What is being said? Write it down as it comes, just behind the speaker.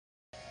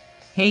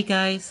Hey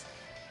guys,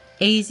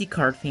 AZ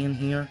Card Fan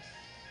here.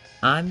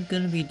 I'm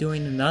gonna be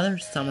doing another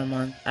Summer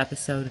Month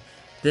episode.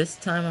 This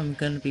time I'm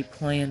gonna be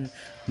playing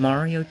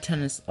Mario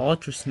Tennis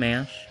Ultra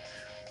Smash.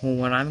 Well,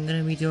 what I'm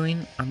gonna be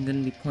doing, I'm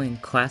gonna be playing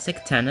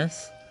Classic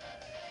Tennis,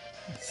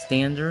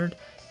 Standard,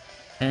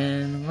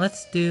 and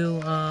let's do,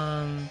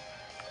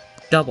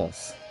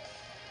 doubles.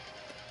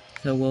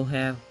 So we'll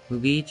have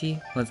Luigi.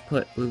 Let's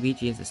put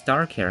Luigi as a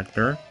star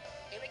character.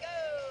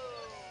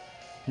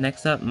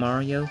 Next up,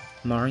 Mario.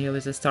 Mario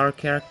is a star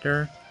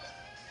character.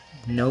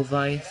 No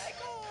Vice.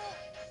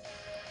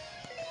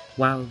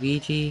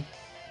 Waluigi,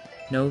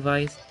 No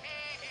Vice,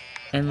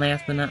 and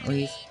last but not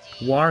least,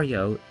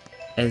 Wario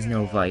as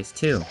No Vice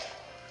too.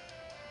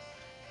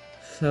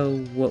 So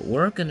what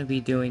we're gonna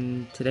be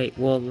doing today,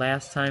 well,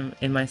 last time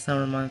in my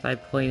summer month I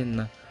played in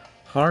the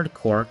hard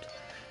court.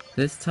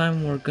 This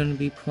time we're gonna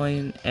be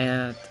playing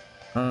at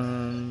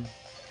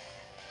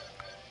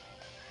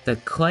the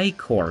clay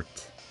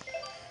court.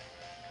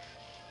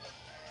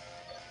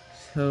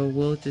 So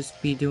we'll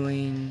just be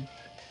doing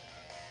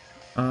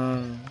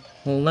well,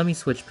 let me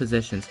switch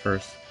positions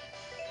first.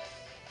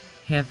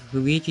 Have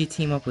Luigi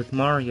team up with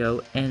Mario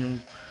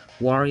and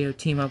Wario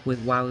team up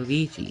with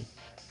Waluigi.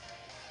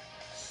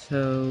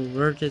 So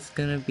we're just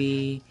gonna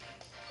be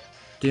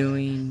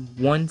doing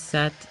one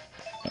set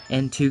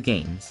and 2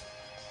 games.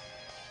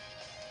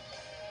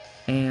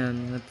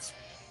 And let's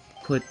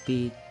put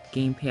the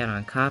gamepad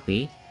on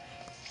copy.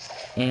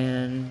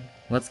 And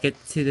let's get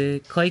to the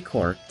clay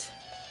court.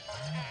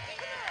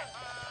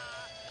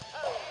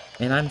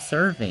 And I'm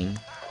serving.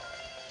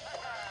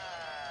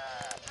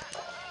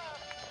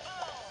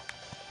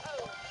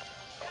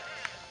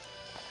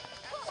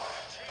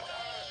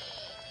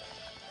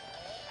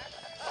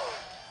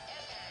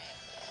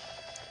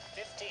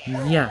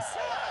 Yes,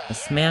 a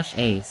smash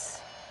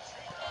ace.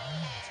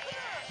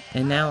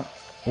 And now,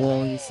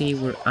 well, you see,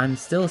 I'm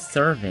still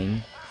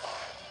serving.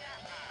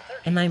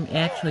 And I'm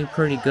actually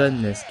pretty good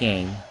in this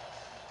game.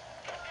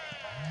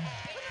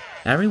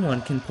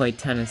 Everyone can play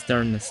tennis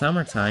during the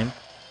summertime.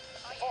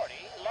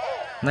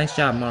 Nice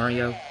job,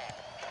 Mario.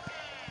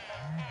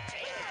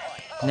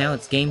 Now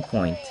it's game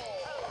point.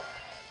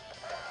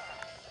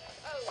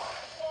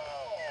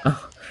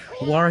 Oh,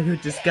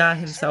 Wario just got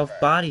himself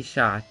body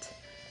shot.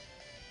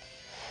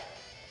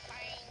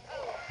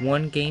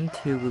 1 game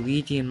to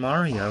Luigi and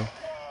Mario.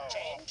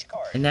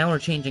 And now we're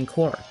changing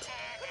court.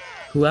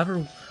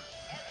 Whoever,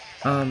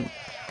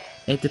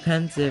 it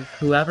depends if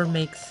whoever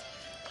makes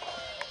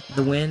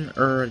the win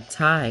or a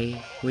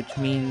tie, which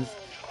means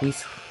we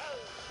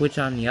switch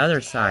on the other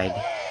side.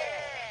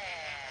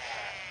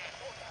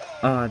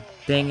 Aw,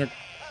 dang it.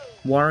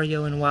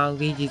 Wario and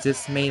Waluigi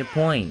just made a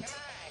point.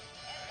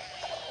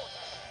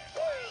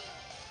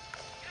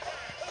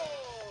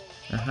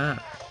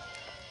 Aha.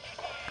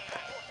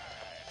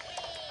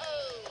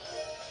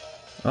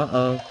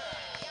 Uh-oh.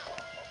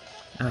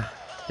 Ah,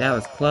 that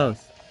was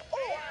close.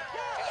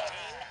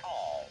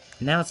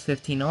 Now it's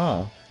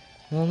 15-all.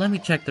 Well, let me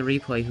check the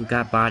replay who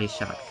got body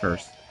shot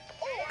first.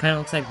 Kinda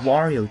looks like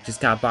Wario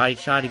just got body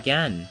shot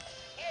again.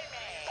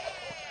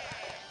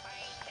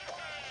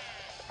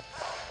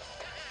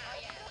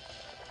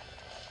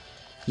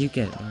 You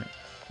get it, Mario.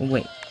 Well,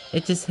 wait,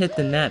 it just hit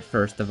the net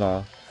first of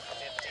all.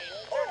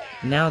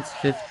 Now it's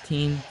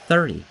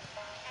 15-30.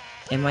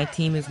 And my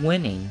team is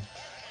winning.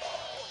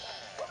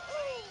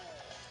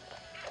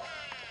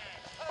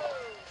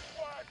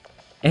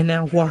 And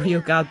now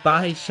Wario got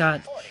body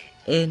shot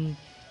and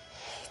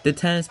the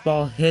tennis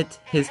ball hit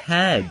his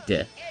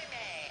head,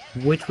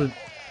 which would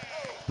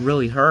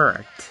really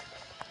hurt.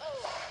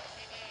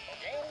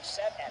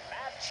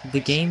 The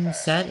game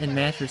set and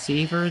match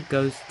receiver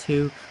goes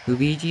to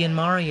Luigi and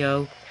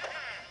Mario.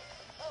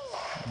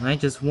 I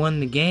just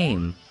won the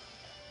game.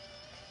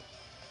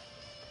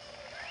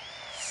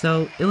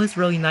 So it was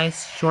really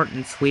nice, short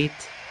and sweet.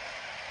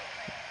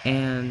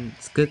 And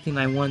it's a good thing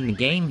I won the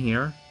game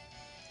here.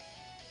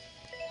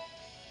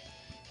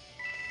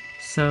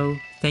 So,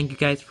 thank you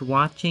guys for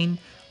watching.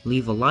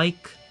 Leave a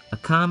like, a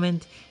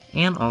comment,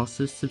 and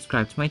also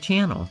subscribe to my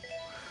channel.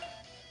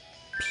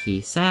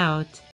 Peace out.